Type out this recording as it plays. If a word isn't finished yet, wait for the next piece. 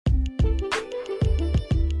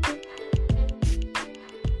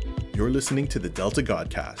You're listening to the Delta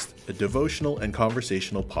Godcast, a devotional and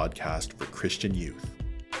conversational podcast for Christian youth.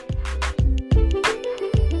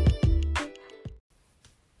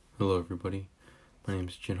 Hello everybody, my name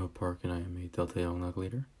is Jinho Park and I am a Delta Yonglak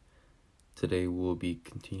leader. Today we'll be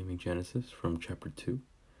continuing Genesis from chapter 2,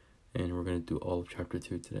 and we're going to do all of chapter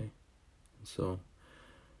 2 today. So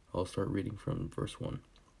I'll start reading from verse 1.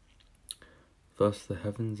 Thus the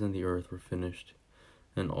heavens and the earth were finished,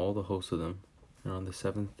 and all the hosts of them. And on the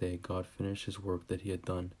seventh day God finished his work that he had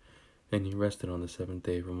done, and he rested on the seventh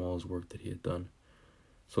day from all his work that he had done.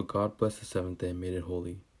 So God blessed the seventh day and made it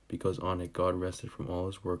holy, because on it God rested from all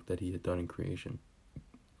his work that he had done in creation.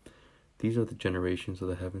 These are the generations of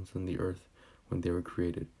the heavens and the earth when they were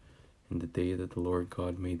created, in the day that the Lord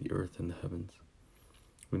God made the earth and the heavens.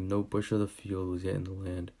 When no bush of the field was yet in the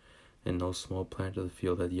land, and no small plant of the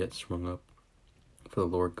field had yet sprung up, for the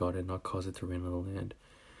Lord God had not caused it to rain on the land.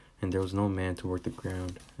 And there was no man to work the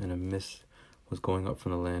ground, and a mist was going up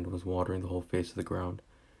from the land and was watering the whole face of the ground.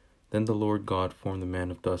 Then the Lord God formed the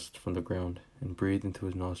man of dust from the ground, and breathed into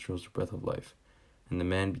his nostrils the breath of life, and the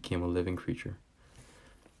man became a living creature.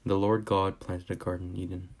 The Lord God planted a garden in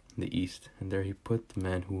Eden, in the east, and there he put the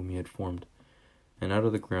man whom he had formed. And out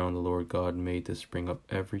of the ground the Lord God made to spring up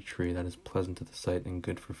every tree that is pleasant to the sight and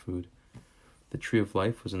good for food. The tree of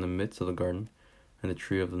life was in the midst of the garden, and the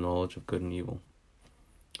tree of the knowledge of good and evil.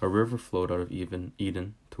 A river flowed out of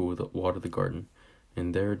Eden to water the garden,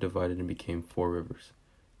 and there it divided and became 4 rivers.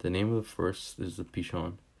 The name of the first is the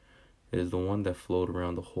Pishon. It is the one that flowed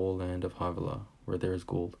around the whole land of Havilah, where there is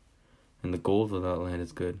gold, and the gold of that land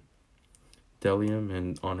is good. Bdellium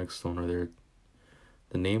and onyx stone are there.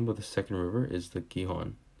 The name of the second river is the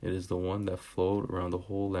Gihon. It is the one that flowed around the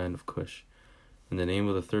whole land of Cush. And the name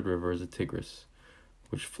of the third river is the Tigris,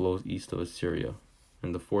 which flows east of Assyria.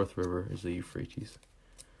 And the fourth river is the Euphrates.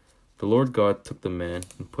 The Lord God took the man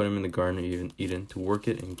and put him in the garden of Eden to work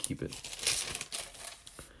it and keep it.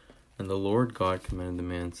 And the Lord God commanded the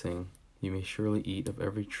man, saying, You may surely eat of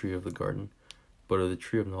every tree of the garden, but of the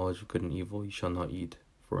tree of knowledge of good and evil you shall not eat,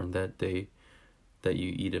 for in that day that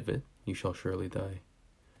you eat of it you shall surely die.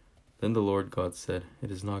 Then the Lord God said, It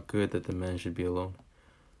is not good that the man should be alone.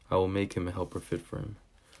 I will make him a helper fit for him.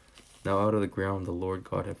 Now out of the ground the Lord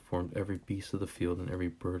God had formed every beast of the field and every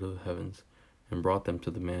bird of the heavens, and brought them to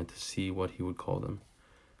the man to see what he would call them.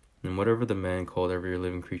 And whatever the man called every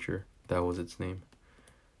living creature, that was its name.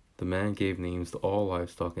 The man gave names to all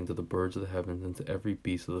livestock and to the birds of the heavens and to every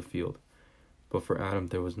beast of the field. But for Adam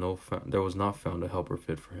there was not found a helper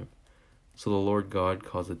fit for him. So the Lord God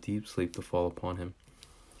caused a deep sleep to fall upon him,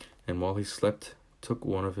 and while he slept, took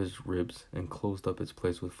one of his ribs and closed up its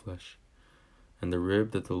place with flesh. And the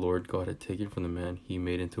rib that the Lord God had taken from the man he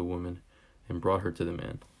made into a woman, and brought her to the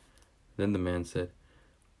man. Then the man said,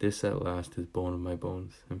 This at last is bone of my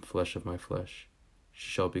bones, and flesh of my flesh.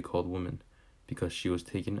 She shall be called woman, because she was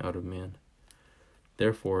taken out of man.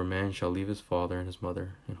 Therefore a man shall leave his father and his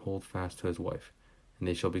mother, and hold fast to his wife, and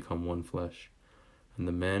they shall become one flesh. And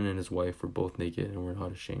the man and his wife were both naked, and were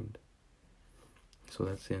not ashamed. So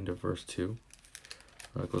that's the end of verse 2.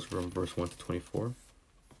 It goes from verse 1 to 24.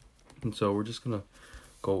 And so we're just going to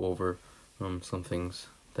go over some things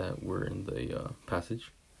that were in the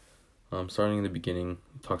passage. Starting in the beginning,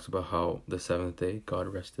 it talks about how the seventh day God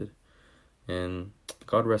rested. And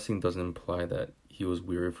God resting doesn't imply that he was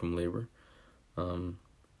weary from labor.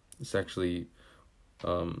 It's actually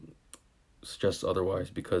suggests otherwise,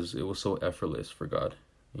 because it was so effortless for God.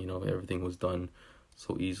 You know, everything was done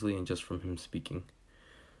so easily and just from him speaking.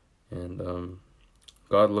 And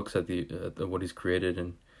God looks at what he's created,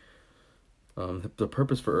 and the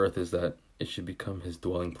purpose for earth is that it should become his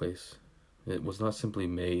dwelling place. It was not simply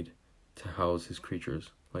made to house his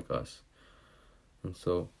creatures like us. And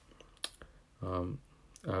so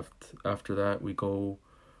after that we go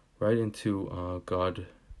right into God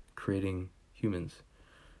creating humans,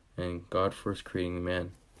 and God first creating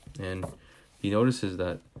man. And he notices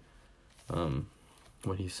that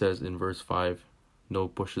when he says in verse 5, no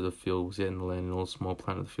bush of the field was yet in the land, no small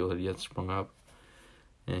plant of the field had yet sprung up.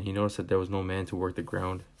 And he noticed that there was no man to work the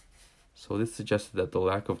ground. So this suggested that the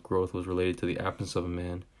lack of growth was related to the absence of a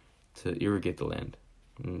man to irrigate the land,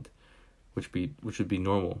 and which would be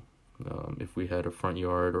normal if we had a front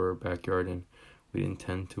yard or a backyard and we didn't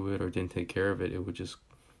tend to it or didn't take care of it. It would just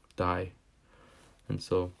die. And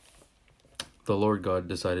so the Lord God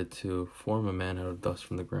decided to form a man out of dust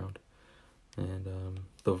from the ground. And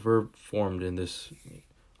the verb formed in this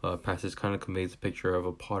passage kind of conveys a picture of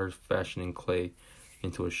a potter's fashioning clay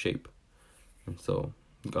into a shape. And so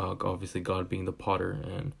obviously God being the potter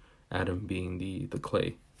and Adam being the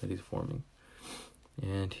clay that he's forming.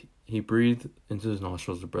 and he breathed into his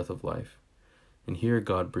nostrils the breath of life. And here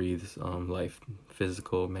God breathes life,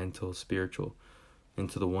 physical, mental, spiritual,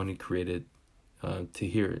 into the one he created to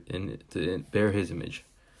hear it and to bear his image.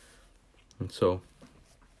 And so,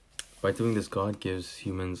 by doing this, God gives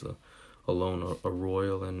humans alone a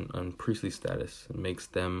royal and priestly status, and makes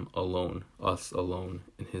them alone, us alone,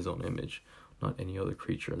 in his own image, not any other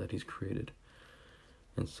creature that he's created.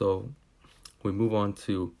 And so, we move on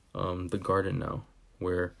to the garden now,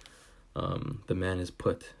 where the man is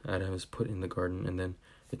put, Adam is put in the garden, and then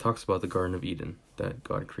it talks about the Garden of Eden that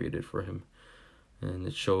God created for him. And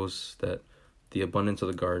it shows that the abundance of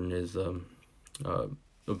the garden is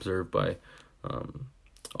observed by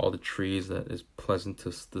all the trees that is pleasant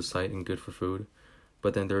to the sight and good for food.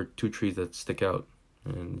 But then there are two trees that stick out,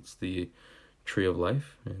 and it's the tree of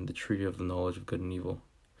life and the tree of the knowledge of good and evil.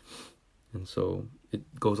 And so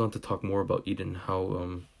it goes on to talk more about Eden,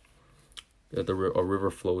 how a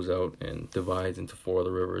river flows out and divides into four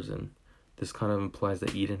other rivers, and this kind of implies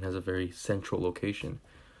that Eden has a very central location.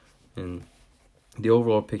 And the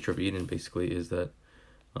overall picture of Eden basically is that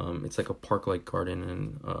it's like a park-like garden,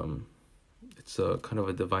 and it's a kind of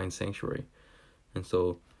a divine sanctuary. And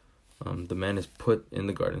so the man is put in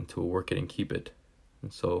the garden to work it and keep it.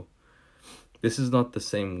 And so this is not the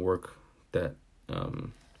same work that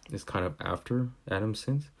is kind of after Adam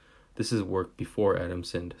sinned. This is work before Adam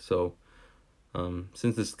sinned. So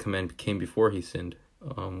since this command came before he sinned,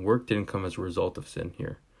 work didn't come as a result of sin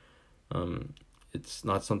here. It's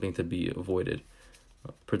not something to be avoided.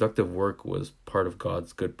 Productive work was part of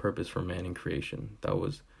God's good purpose for man in creation. That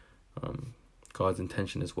was God's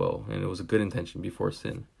intention as well, and it was a good intention before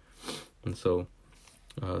sin. And so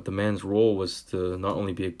the man's role was to not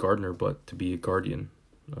only be a gardener, but to be a guardian,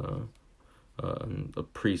 a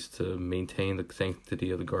priest, to maintain the sanctity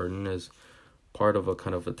of the garden as part of a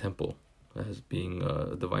kind of a temple, as being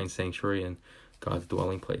a divine sanctuary and God's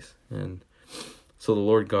dwelling place. And so the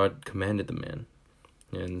Lord God commanded the man.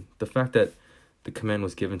 And the fact that the command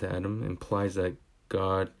was given to Adam implies that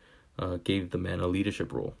God gave the man a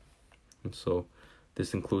leadership role. And so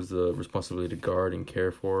this includes the responsibility to guard and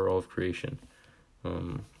care for all of creation.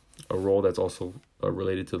 A role that's also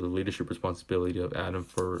related to the leadership responsibility of Adam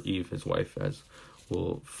for Eve, his wife, as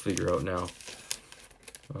we'll figure out now.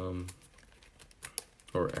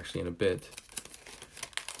 Or actually in a bit.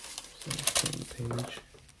 So turn the page.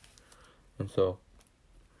 And so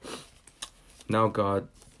now God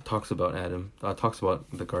talks about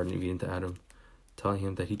the Garden of Eden to Adam, telling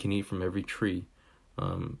him that he can eat from every tree,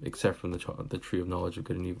 except from the tree of knowledge of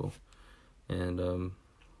good and evil. And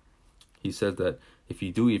he says that if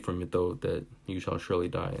you do eat from it, though, that you shall surely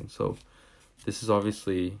die. And so this is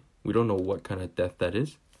obviously, we don't know what kind of death that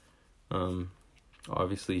is.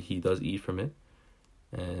 Obviously, he does eat from it,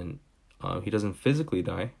 and he doesn't physically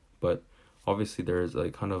die, but obviously there is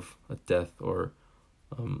a kind of a death or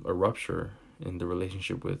a rupture in the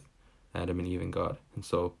relationship with Adam and Eve and God. And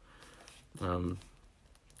so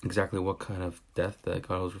exactly what kind of death that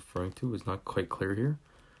God was referring to is not quite clear here,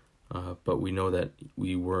 but we know that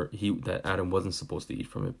that Adam wasn't supposed to eat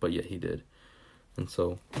from it, but yet he did. And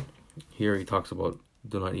so here he talks about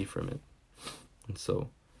do not eat from it. And so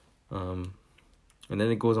and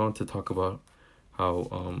then it goes on to talk about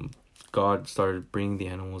how God started bringing the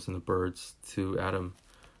animals and the birds to Adam,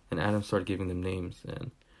 and Adam started giving them names.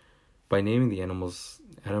 And by naming the animals,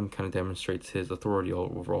 Adam kind of demonstrates his authority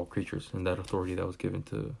over all creatures, and that authority that was given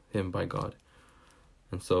to him by God.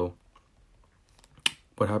 And so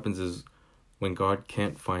what happens is, when God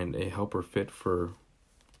can't find a helper fit for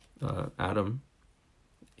Adam,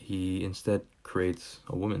 he instead creates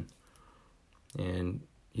a woman. And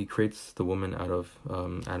he creates the woman out of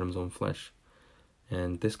Adam's own flesh.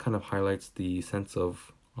 And this kind of highlights the sense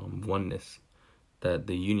of oneness, that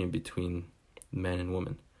the union between man and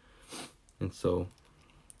woman. And so,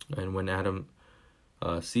 and when Adam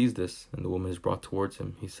sees this and the woman is brought towards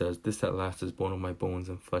him, he says, "This at last is bone of my bones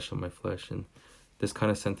and flesh of my flesh." And this kind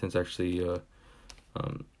of sentence actually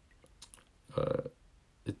kind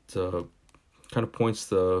of points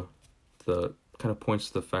to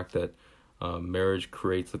the fact that marriage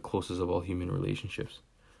creates the closest of all human relationships.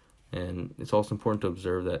 And it's also important to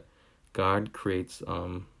observe that God creates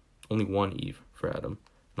only one Eve for Adam,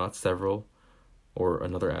 not several or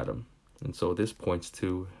another Adam. And so this points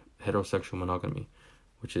to heterosexual monogamy,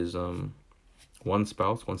 which is one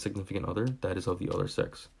spouse, one significant other that is of the other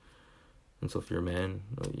sex. And so if you're a man,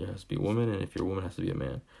 it has to be a woman, and if you're a woman, it has to be a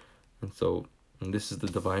man. And this is the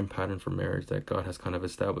divine pattern for marriage that God has kind of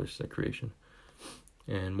established at creation.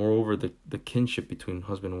 And moreover, the kinship between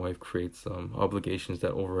husband and wife creates obligations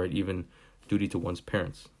that override even duty to one's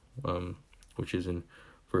parents, which is in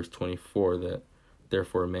verse 24, that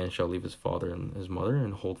therefore a man shall leave his father and his mother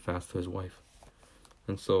and hold fast to his wife.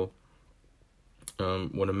 And so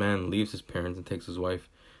when a man leaves his parents and takes his wife,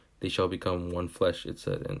 they shall become one flesh, it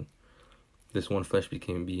said, and this one flesh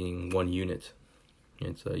became being one unit.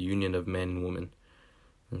 It's a union of man and woman.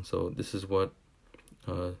 And so this is what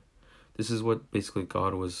basically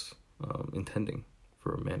God was intending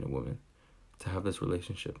for a man and woman, to have this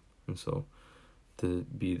relationship, and so to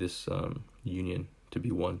be this union, to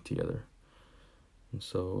be one together. And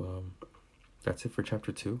so that's it for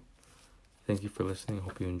chapter 2. Thank you for listening. I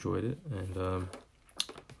hope you enjoyed it, and I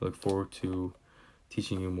look forward to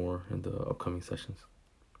teaching you more in the upcoming sessions.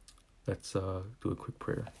 Let's do a quick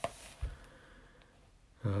prayer.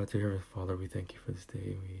 Dear Heavenly Father, we thank you for this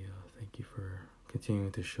day. We thank you for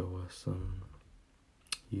continuing to show us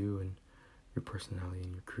you and your personality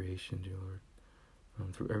and your creation, dear Lord,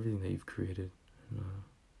 through everything that you've created, and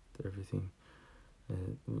everything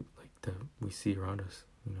that we see around us.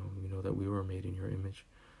 We know that we were made in your image,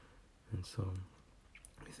 and so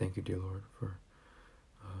we thank you, dear Lord, for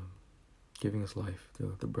giving us life,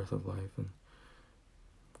 the breath of life, and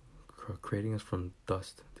creating us from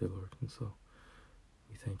dust, dear Lord. And so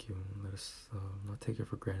we thank you, and let us not take it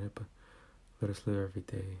for granted, but let us live every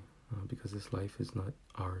day, because this life is not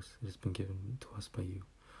ours. It has been given to us by you.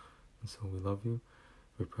 And so we love you.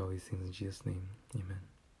 We pray all these things in Jesus' name. Amen.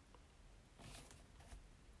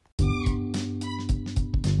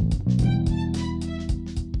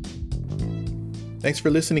 Thanks for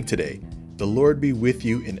listening today. The Lord be with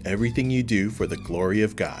you in everything you do for the glory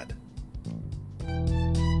of God.